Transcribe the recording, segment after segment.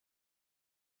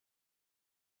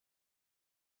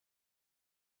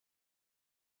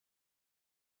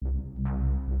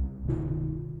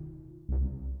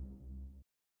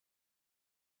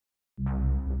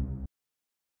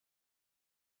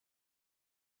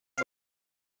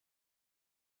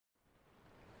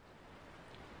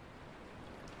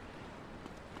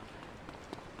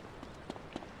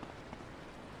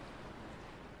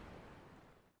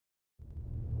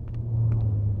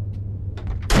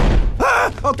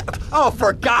Oh, oh,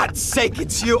 for God's sake,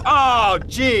 it's you. Oh,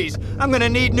 jeez. I'm gonna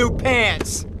need new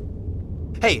pants.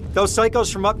 Hey, those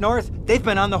psychos from up north, they've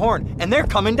been on the horn, and they're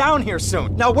coming down here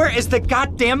soon. Now, where is the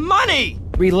goddamn money?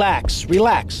 Relax,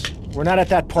 relax. We're not at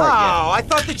that part yet. Oh, I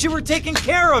thought that you were taking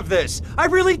care of this. I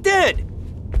really did.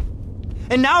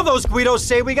 And now those Guidos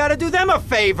say we gotta do them a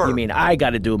favor. You mean I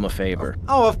gotta do them a favor?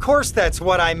 Oh, of course that's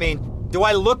what I mean. Do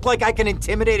I look like I can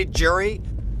intimidate a jury?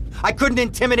 I couldn't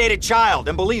intimidate a child,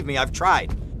 and believe me, I've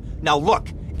tried. Now look,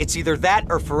 it's either that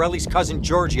or Forelli's cousin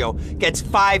Giorgio gets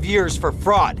 5 years for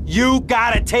fraud. You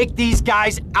gotta take these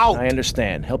guys out. I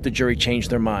understand. Help the jury change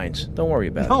their minds. Don't worry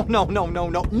about it.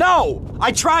 No!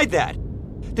 I tried that.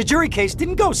 The jury case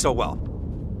didn't go so well.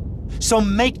 So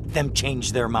make them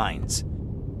change their minds.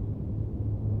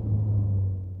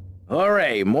 All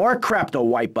right, more crap to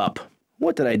wipe up.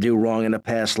 What did I do wrong in a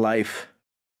past life?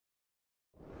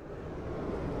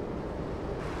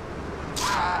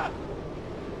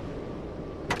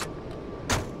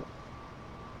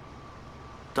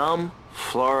 Dumb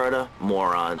Florida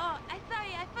moron. Oh, I thought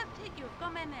you were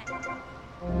coming in.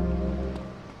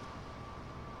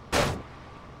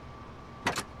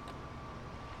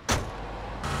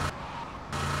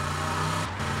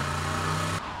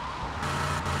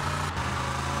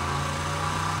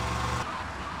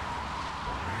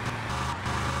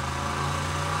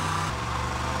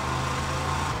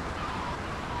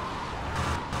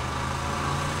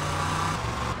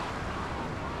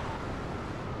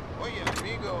 Oye,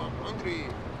 amigo, I'm hungry.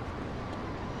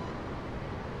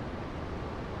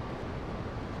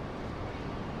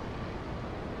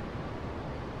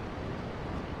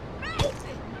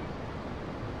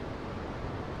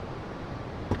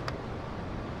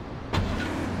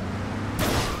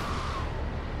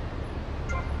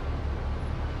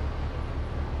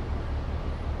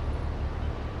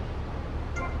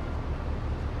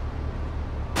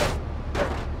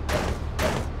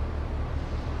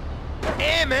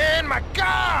 Hey, man, my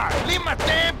car! Leave my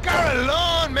damn car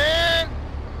alone, man!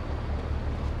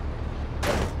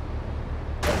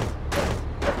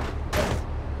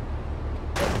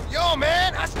 Yo,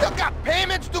 man, I still got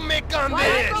payments to make on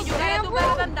this!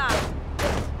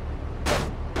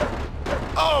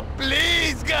 Oh,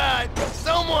 please, God!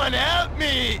 Someone help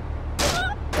me!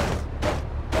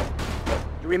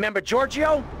 You remember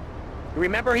Giorgio? You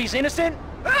remember he's innocent?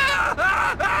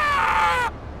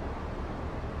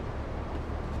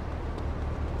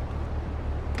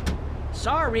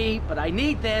 Sorry, but I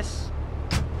need this.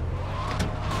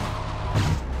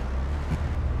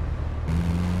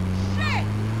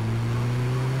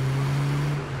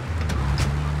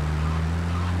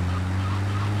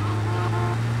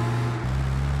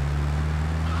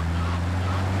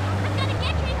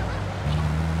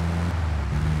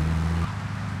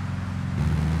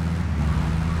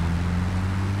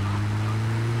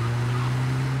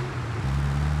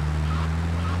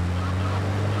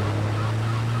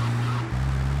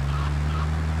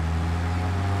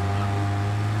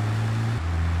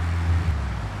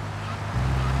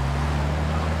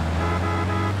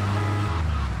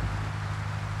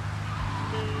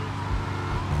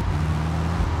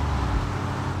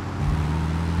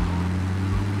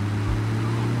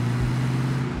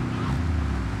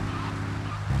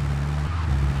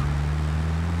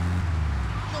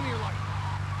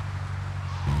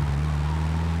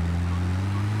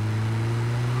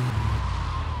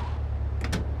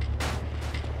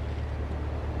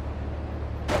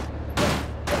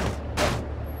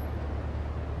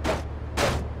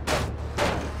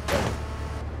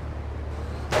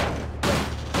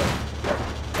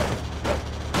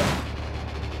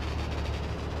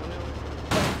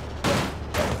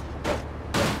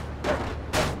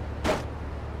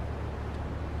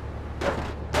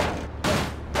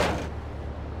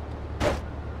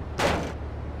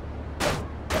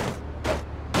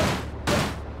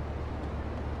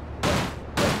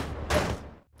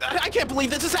 I can't believe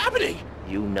this is happening!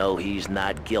 You know he's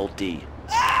not guilty.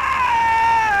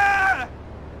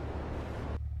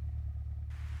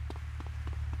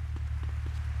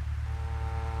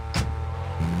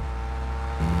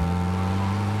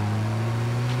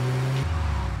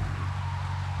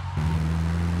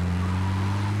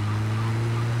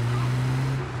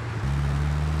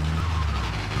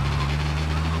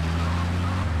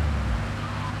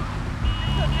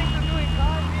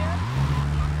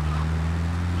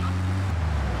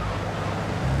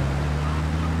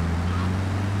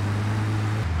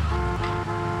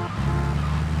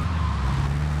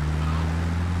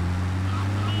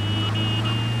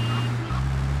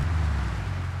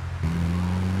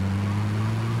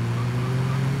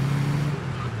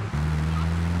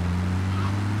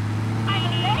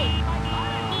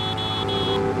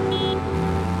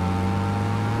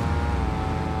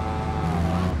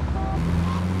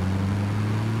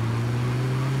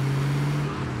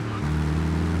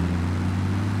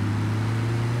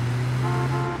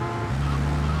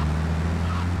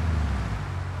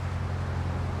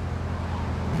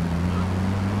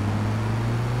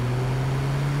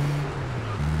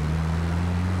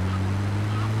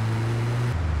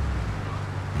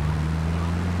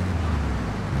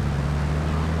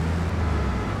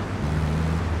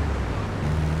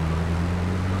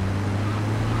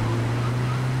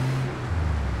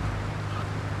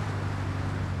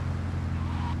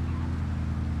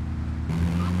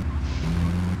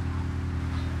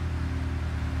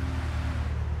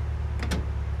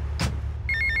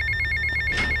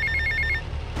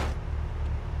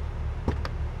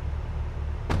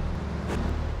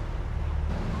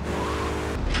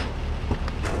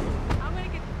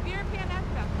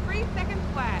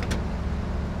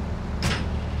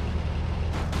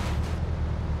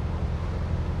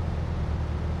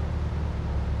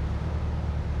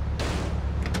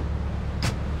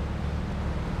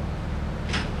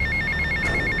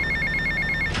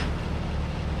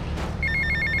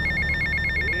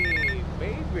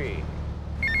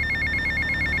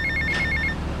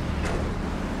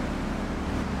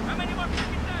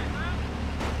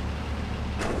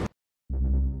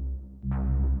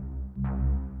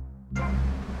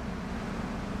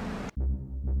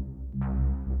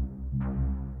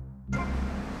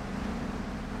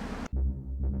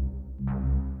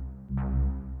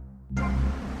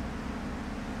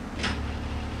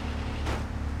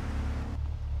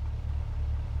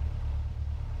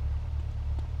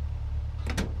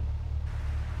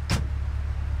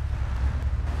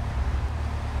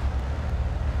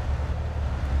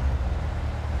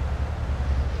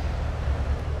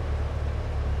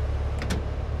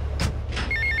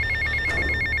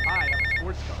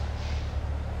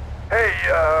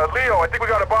 Leo, I think we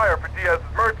got a buyer for Diaz's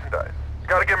merchandise.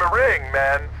 Gotta give him a ring,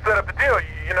 man. Set up the deal,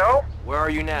 you know? Where are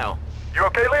you now? You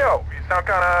okay, Leo? You sound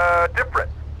kinda different.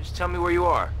 Just tell me where you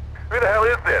are. Who the hell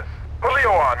is this? Put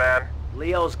Leo on, man.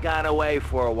 Leo's gone away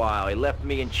for a while. He left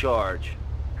me in charge.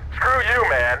 Screw you,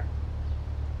 man.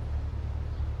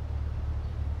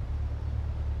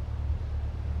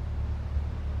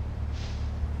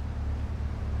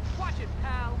 Watch it,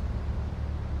 pal.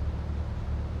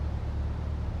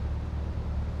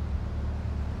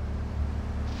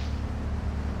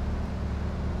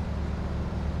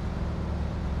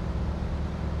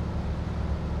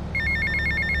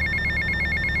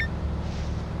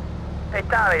 Hey,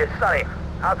 Tommy, it's Sonny.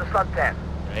 How's the suntan?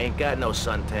 I ain't got no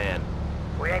suntan.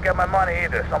 We ain't got my money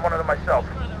either, so I'm one of them myself.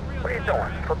 What are you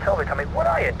doing? So tell me, Tommy, what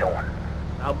are you doing?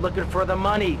 I'm looking for the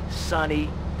money, Sonny.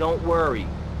 Don't worry.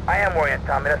 I am worrying,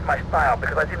 Tommy. That's my style,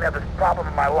 because I seem to have this problem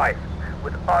in my life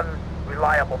with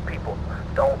unreliable people.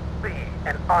 Don't be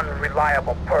an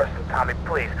unreliable person, Tommy,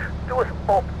 please. Do us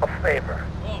both a favor.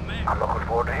 Oh, man. I'm looking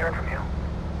forward to hearing from you.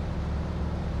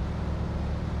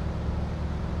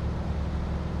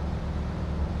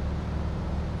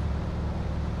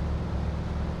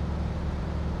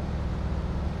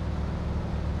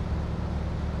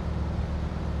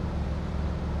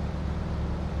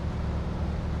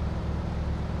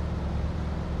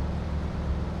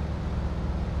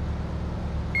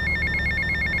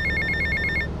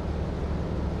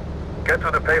 Get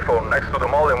to the payphone next to the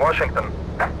mall in Washington.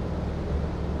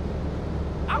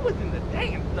 I was in the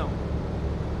damn zone.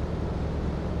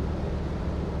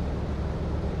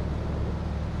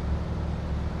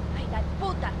 Ay, that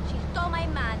puta. She stole my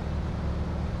man.